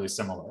incredibly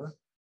similar.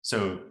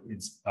 So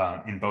it's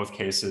in both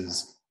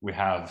cases, we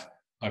have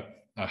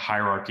a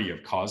hierarchy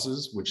of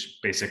causes, which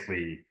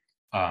basically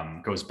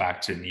goes back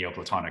to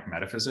Neoplatonic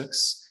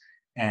metaphysics.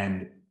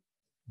 And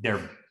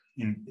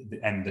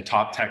the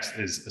top text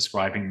is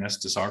ascribing this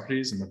to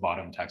Socrates, and the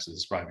bottom text is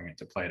ascribing it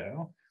to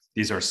Plato.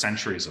 These are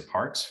centuries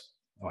apart,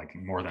 like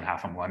more than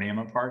half a millennium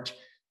apart,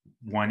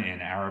 one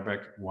in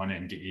Arabic, one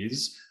in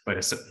Ge'ez,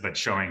 but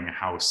showing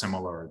how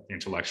similar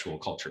intellectual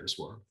cultures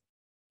were.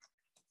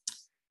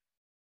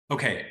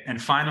 Okay,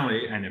 and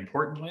finally, and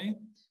importantly,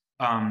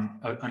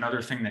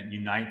 another thing that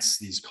unites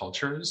these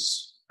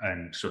cultures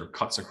and sort of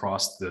cuts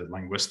across the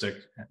linguistic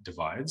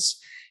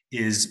divides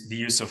is the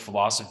use of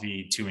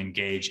philosophy to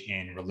engage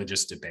in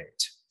religious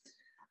debate.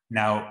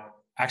 Now,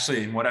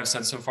 actually, in what I've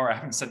said so far, I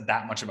haven't said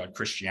that much about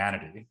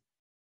Christianity,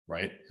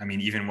 right? I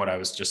mean, even what I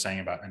was just saying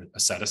about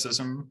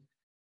asceticism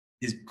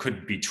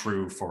could be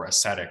true for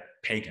ascetic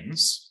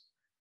pagans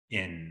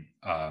in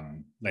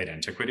late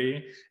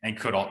antiquity,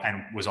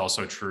 and was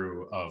also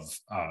true of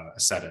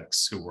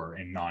ascetics who were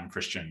in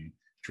non-Christian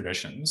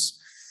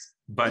traditions.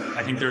 But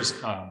I think there's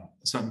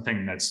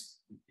something that's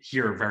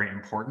here very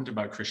important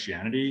about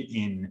Christianity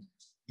in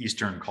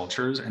Eastern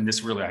cultures, and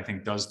this really, I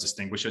think, does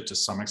distinguish it to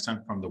some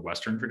extent from the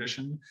Western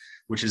tradition,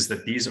 which is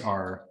that these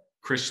are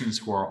Christians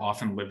who are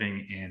often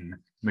living in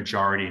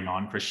majority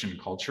non-Christian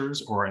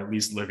cultures, or at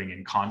least living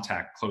in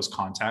close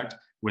contact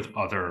with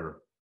other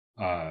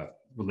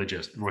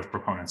with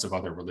proponents of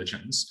other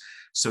religions.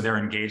 So they're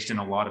engaged in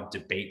a lot of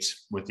debate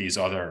with these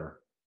other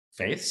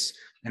faiths,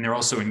 and they're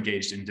also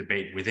engaged in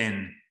debate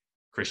within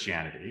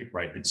Christianity,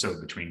 right? And so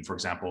between, for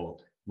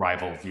example,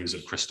 rival views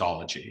of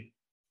Christology.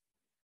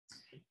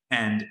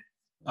 And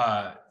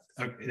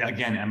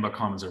again,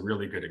 Mbakam is a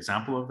really good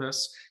example of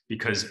this,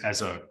 because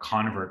as a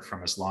convert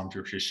from Islam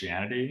to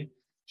Christianity,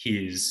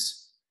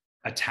 he's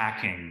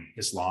attacking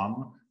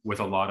Islam with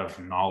a lot of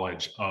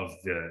knowledge of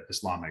the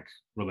Islamic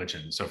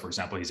religion. So for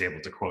example, he's able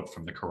to quote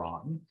from the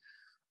Quran.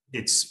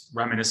 It's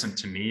reminiscent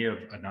to me of,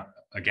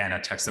 again, a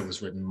text that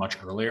was written much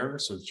earlier,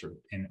 so sort of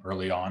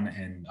early on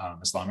in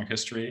Islamic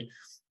history,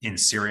 in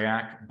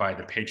Syriac by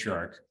the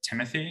patriarch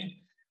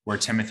Timothy, where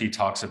Timothy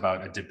talks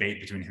about a debate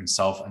between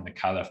himself and the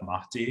Caliph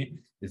Mahdi,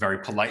 a very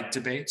polite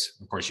debate.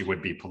 Of course, you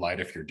would be polite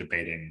if you're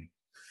debating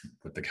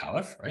with the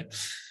Caliph, right?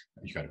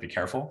 You got to be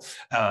careful.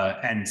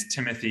 And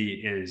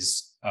Timothy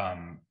is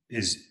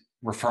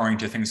referring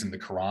to things in the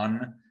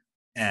Quran,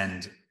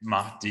 and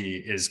Mahdi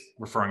is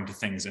referring to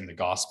things in the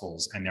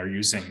Gospels, and they're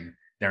using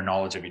their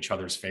knowledge of each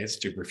other's faiths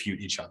to refute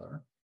each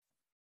other.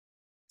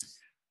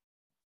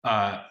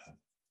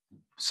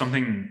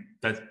 Something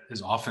that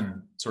is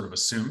often sort of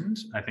assumed,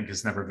 I think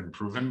has never been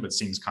proven, but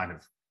seems kind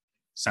of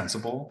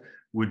sensible,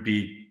 would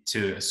be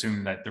to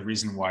assume that the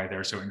reason why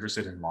they're so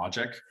interested in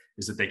logic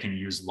is that they can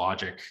use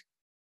logic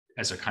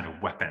as a kind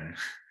of weapon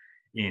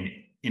in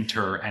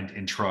inter and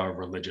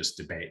intra-religious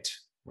debate,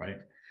 right?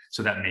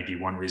 So that may be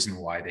one reason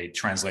why they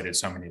translated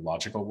so many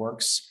logical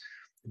works.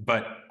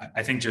 But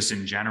I think just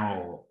in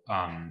general,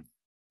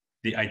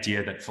 the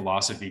idea that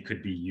philosophy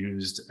could be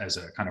used as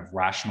a kind of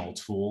rational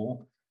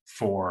tool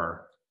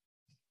for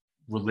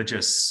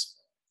religious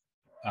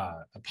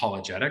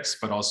apologetics,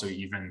 but also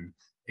even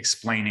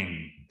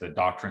explaining the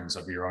doctrines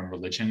of your own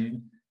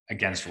religion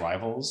against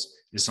rivals,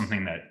 is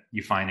something that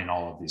you find in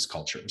all of these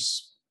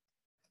cultures.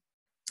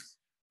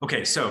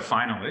 Okay, so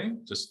finally,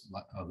 just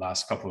a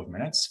last couple of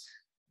minutes.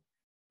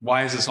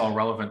 Why is this all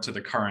relevant to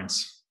the current,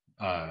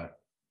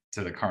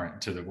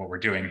 what we're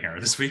doing here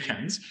this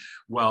weekend?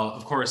 Well,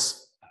 of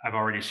course, I've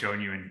already shown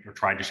you or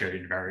tried to show you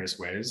in various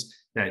ways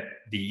that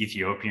the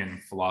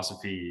Ethiopian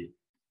philosophy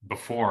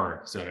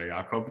before Zera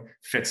Yacob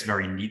fits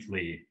very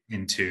neatly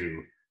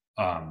into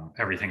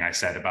everything I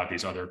said about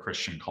these other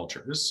Christian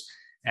cultures.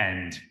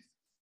 And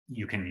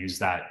you can use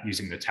that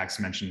using the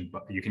text mentioned,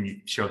 but you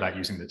can show that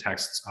using the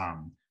texts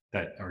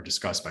that are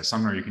discussed by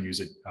Sumner. You can use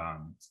it,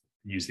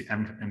 use the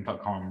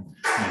Mbakam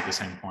to make the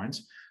same point.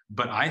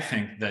 But I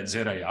think that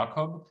Zera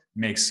Yacob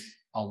makes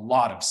a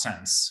lot of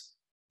sense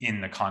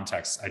in the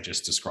context I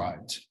just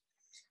described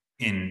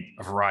in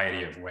a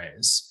variety of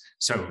ways.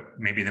 So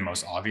maybe the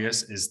most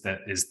obvious is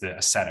the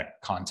ascetic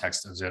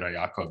context of Zera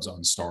Yacob's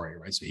own story,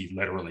 right? So he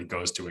literally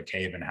goes to a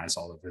cave and has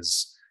all of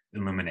his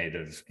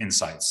illuminative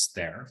insights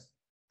there.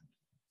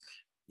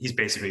 He's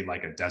basically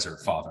like a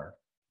desert father,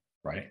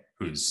 right?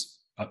 Who's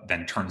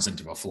then turns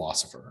into a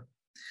philosopher.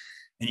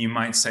 And you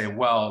might say,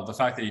 well, the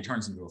fact that he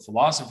turns into a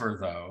philosopher,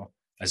 though,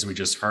 as we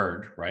just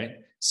heard, right?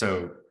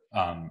 So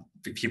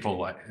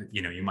people,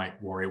 you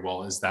might worry,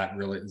 well, is that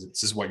really,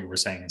 this is what you were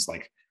saying, is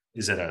like,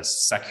 is it a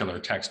secular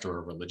text or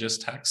a religious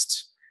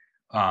text?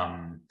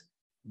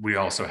 We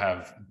also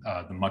have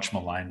the much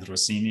maligned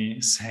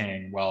Rossini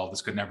saying, well,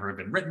 this could never have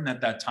been written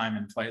at that time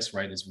and place,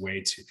 right?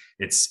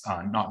 It's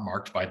not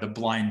marked by the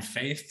blind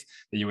faith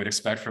that you would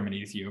expect from an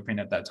Ethiopian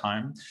at that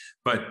time.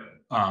 But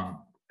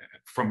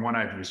from what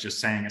I was just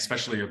saying,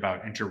 especially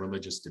about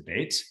interreligious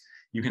debate,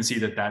 you can see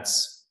that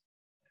it's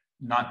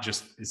not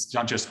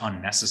just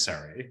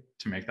unnecessary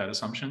to make that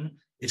assumption,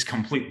 it's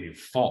completely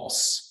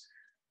false.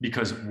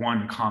 Because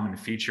one common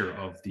feature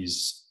of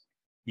these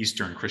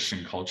Eastern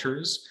Christian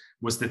cultures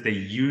was that they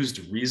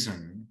used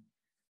reason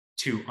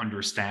to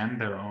understand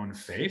their own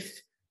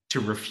faith, to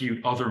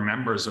refute other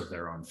members of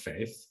their own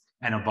faith,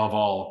 and above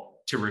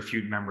all, to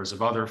refute members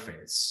of other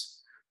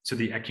faiths. So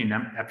the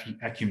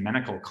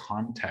ecumenical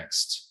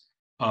context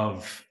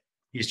of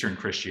Eastern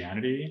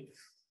Christianity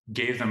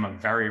gave them a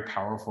very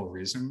powerful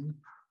reason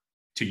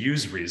to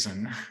use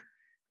reason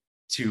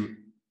to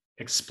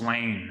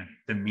explain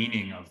the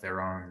meaning of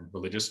their own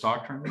religious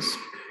doctrines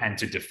and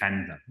to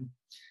defend them.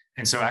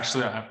 And so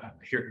actually, I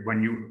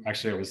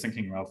was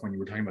thinking, Ralph, when you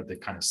were talking about the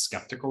kind of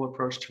skeptical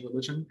approach to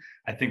religion,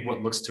 I think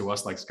what looks to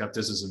us like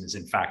skepticism is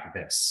in fact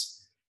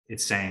this.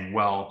 It's saying,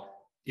 well,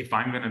 if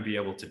I'm going to be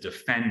able to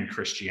defend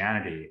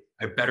Christianity,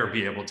 I better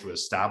be able to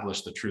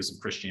establish the truths of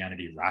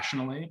Christianity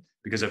rationally,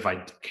 because if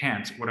I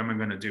can't, what am I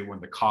going to do when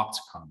the Copt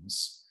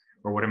comes?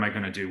 Or what am I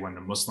going to do when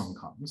the Muslim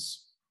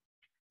comes?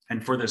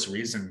 And for this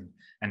reason,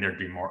 and there'd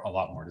be a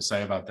lot more to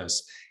say about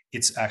this,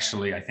 it's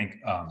actually, I think,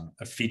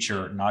 a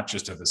feature not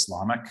just of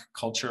Islamic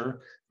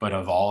culture, but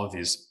of all of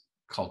these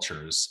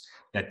cultures,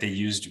 that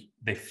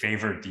they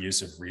favored the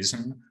use of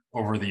reason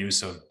over the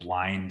use of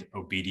blind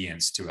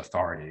obedience to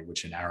authority,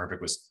 which in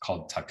Arabic was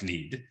called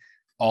taqlid.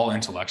 All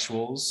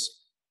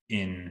intellectuals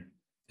in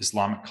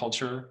Islamic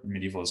culture,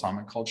 medieval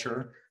Islamic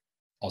culture,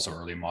 also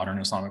early modern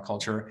Islamic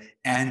culture,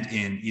 and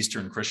in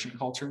Eastern Christian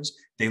cultures,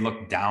 they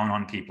look down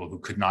on people who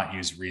could not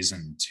use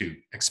reason to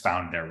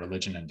expound their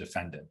religion and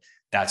defend it.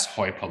 That's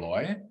hoi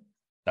polloi.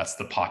 That's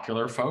the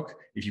popular folk.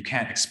 If you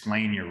can't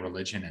explain your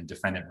religion and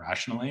defend it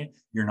rationally,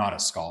 you're not a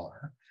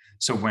scholar.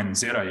 So when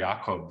Zera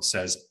Yacob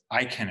says,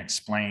 I can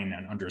explain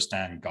and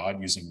understand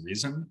God using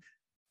reason,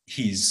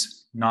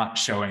 he's not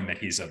showing that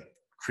he's a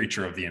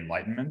creature of the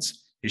Enlightenment.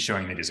 He's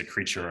showing that he's a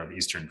creature of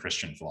Eastern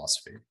Christian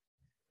philosophy.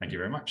 Thank you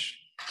very much.